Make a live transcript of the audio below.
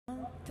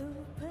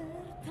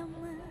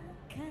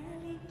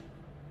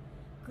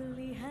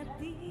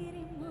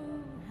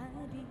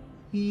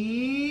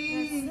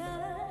Ih.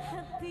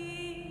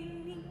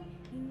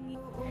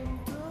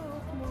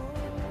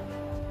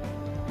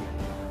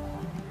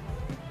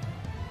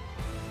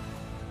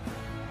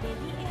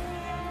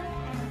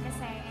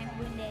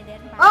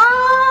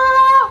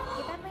 Ah!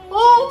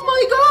 Oh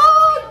my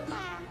God!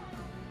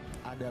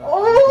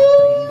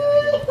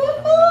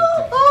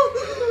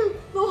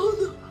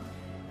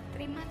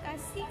 Terima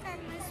kasih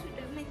karena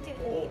sudah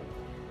menjadi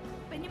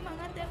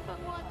penyemangat dan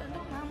penguat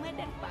untuk mama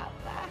dan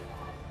papa.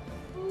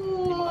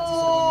 Terima kasih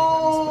sudah menjadikan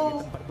kami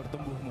sebagai tempat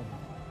bertumbuhmu.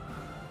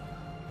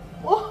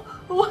 Oh,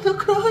 I wanna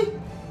cry.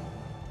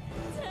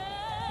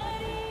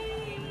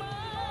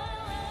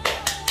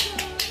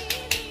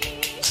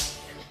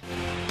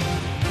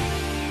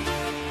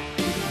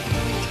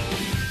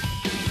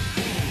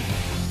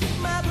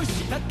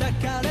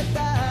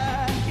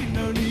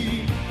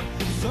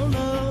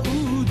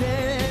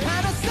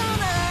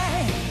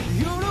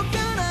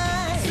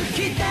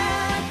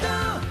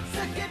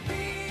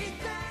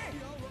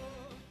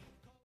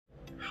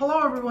 Hello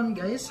everyone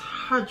guys,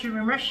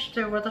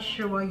 hajimemashite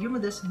watashi wa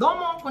Yuma desu.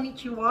 Domo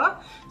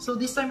konnichiwa. So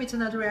this time it's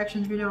another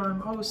reaction video.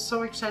 I'm always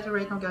so excited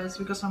right now guys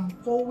because I'm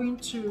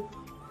going to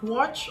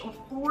watch, of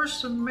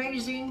course,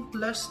 amazing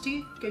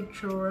Lesti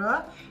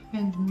Kejora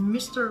and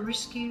Mr.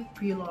 Rizky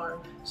Billar.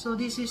 So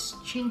this is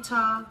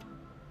CINTA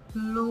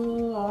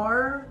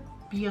LUAR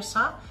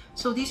BIASA.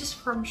 So this is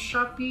from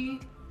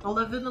Shopee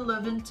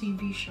 11.11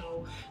 TV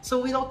show. So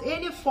without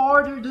any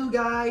further ado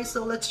guys,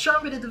 so let's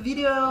jump into the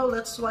video.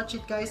 Let's watch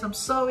it guys. I'm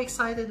so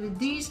excited with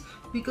this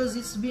because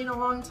it's been a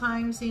long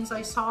time since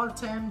I saw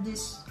them,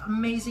 this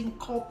amazing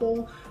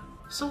couple.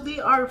 So they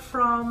are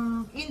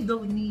from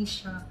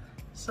Indonesia.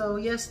 So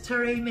yes,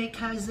 Tereme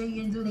Kaze,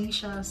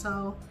 Indonesia.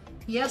 So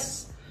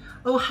yes,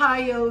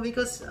 Ohio,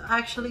 because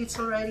actually it's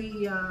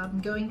already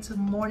going to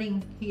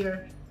morning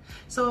here.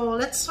 So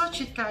let's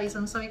watch it guys.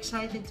 I'm so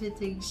excited with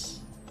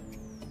this.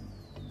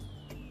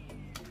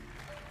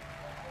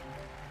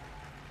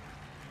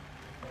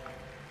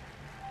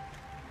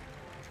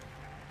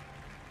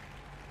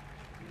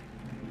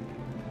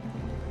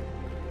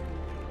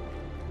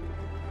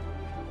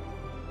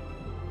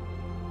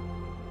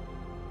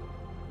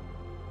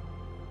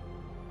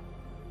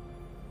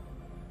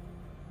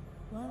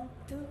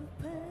 Waktu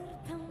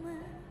pertama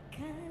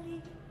kali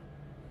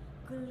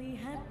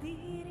kulihat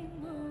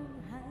dirimu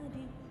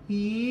hadir,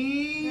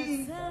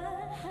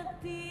 rasa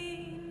hati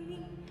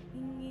ini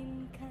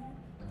inginkan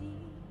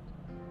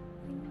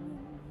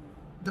dirimu.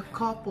 The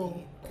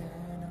couple.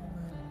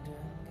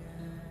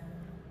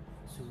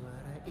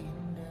 Suara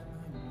indah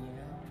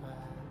menyapa,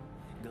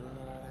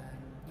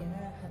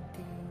 geloranya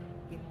hati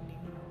ini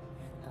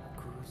tak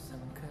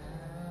kusangka.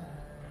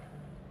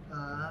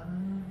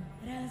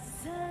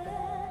 Rasa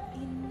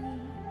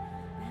ini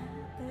tak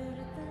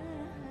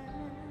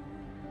tertahan,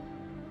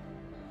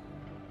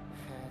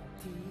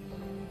 Hati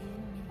ini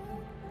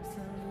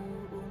selalu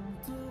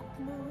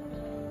untukmu.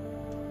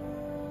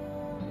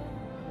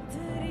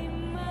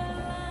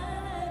 terimalah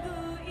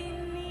lagu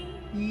ini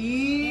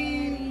Yee.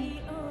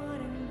 dari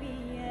orang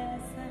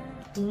biasa.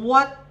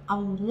 What a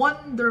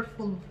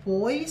wonderful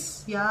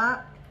voice.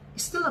 Yeah,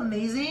 still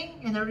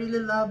amazing, and I really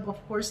love, of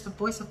course, the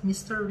voice of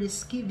Mr.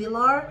 Rizky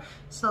Billar.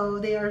 So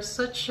they are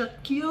such a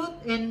cute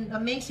and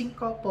amazing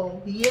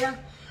couple. Yeah.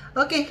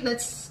 Okay,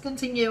 let's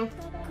continue.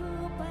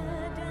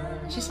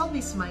 She's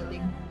always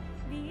smiling.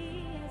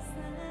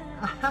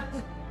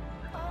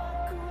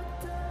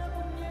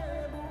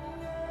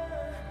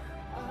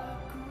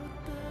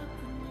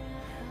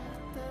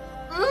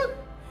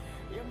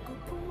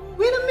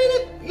 Wait a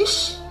minute.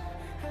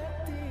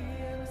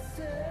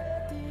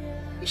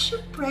 Is she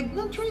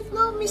pregnant right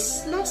now,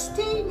 Miss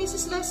Lesti?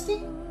 Mrs.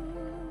 Lesti?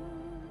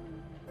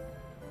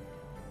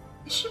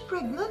 Is she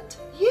pregnant?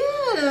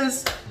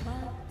 Yes!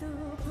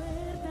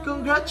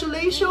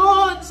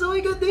 Congratulations! Oh my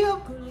god, damn!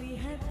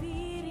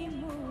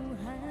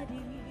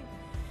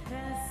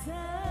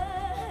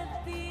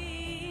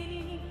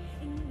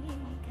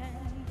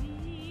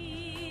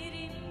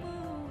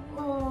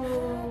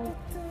 Oh.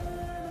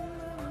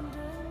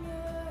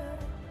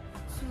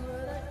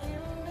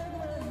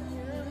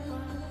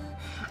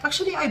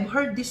 Actually, I've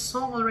heard this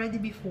song already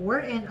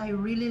before and I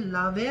really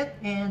love it,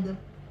 and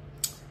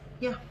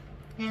yeah,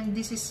 and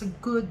this is a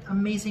good,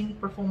 amazing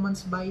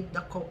performance by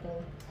the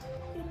couple.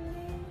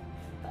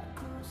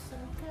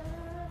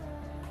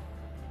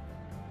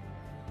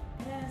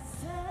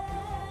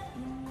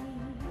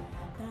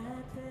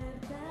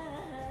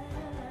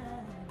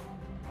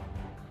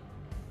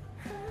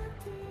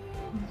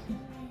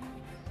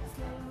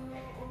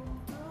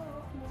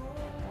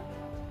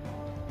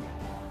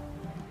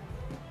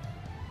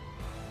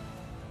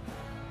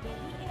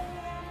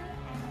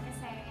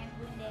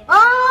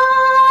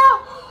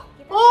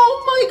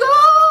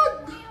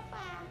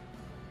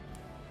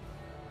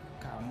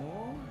 Kamu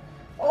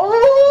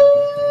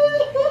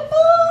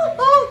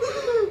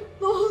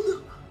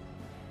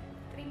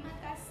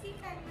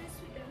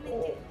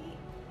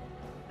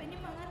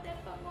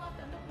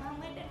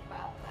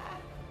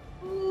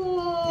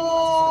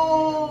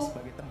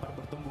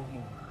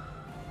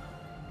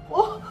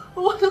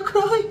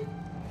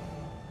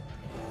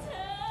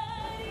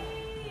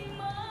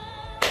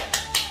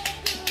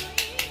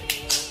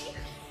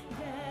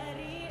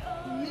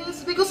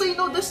It's because I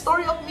know the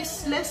story of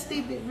Miss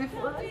Lesti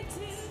before.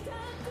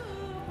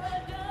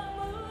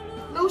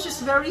 No,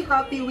 she's very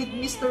happy with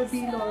Mr.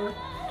 Billar.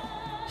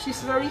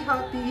 She's very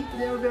happy.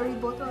 They are very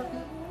both happy.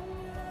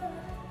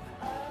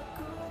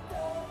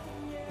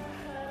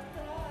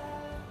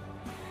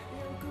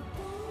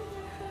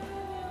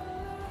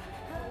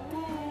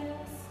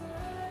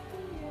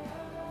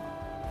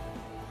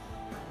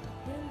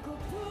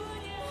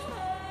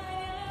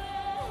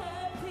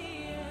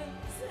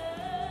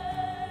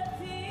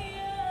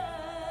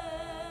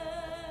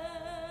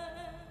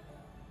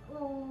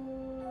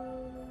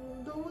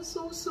 That was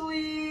so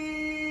sweet.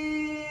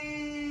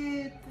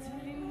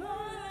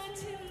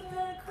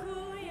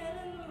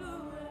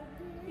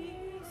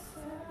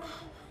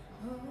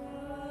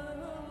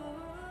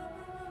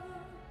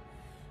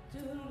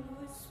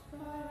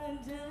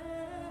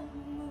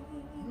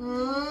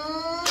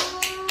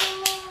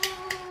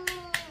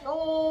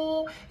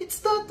 Oh, it's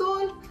that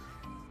all.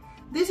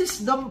 This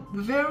is the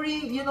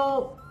very,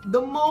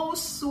 the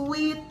most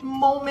sweet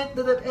moment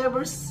that I've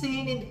ever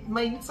seen in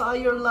my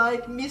entire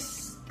life.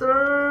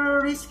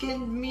 Mr. Rizky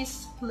and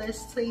Miss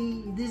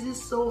Lesti. This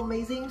is so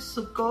amazing,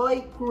 so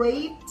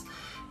great.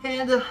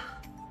 And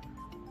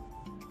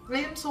I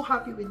am so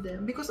happy with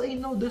them because I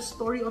know the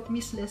story of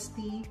Miss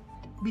Lesti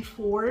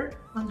before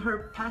on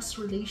her past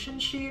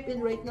relationship,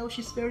 and right now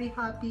she's very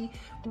happy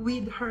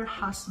with her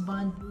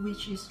husband,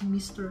 which is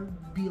Mr.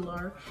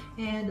 Billar,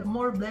 and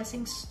more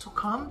blessings to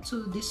come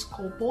to this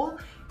couple.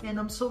 And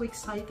I'm so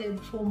excited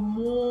for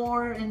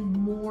more and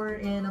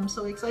more, and I'm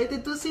so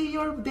excited to see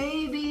your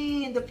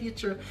baby in the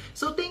future.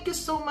 So thank you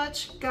so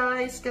much,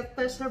 guys. God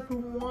bless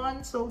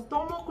everyone. So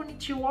domo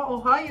konnichiwa,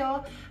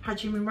 ohayo,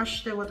 hajime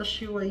mashite,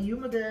 watashi wa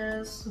Yuma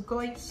desu.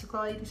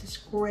 Sugoi, this is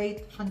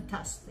great,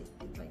 fantastic.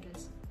 Bye,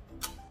 guys.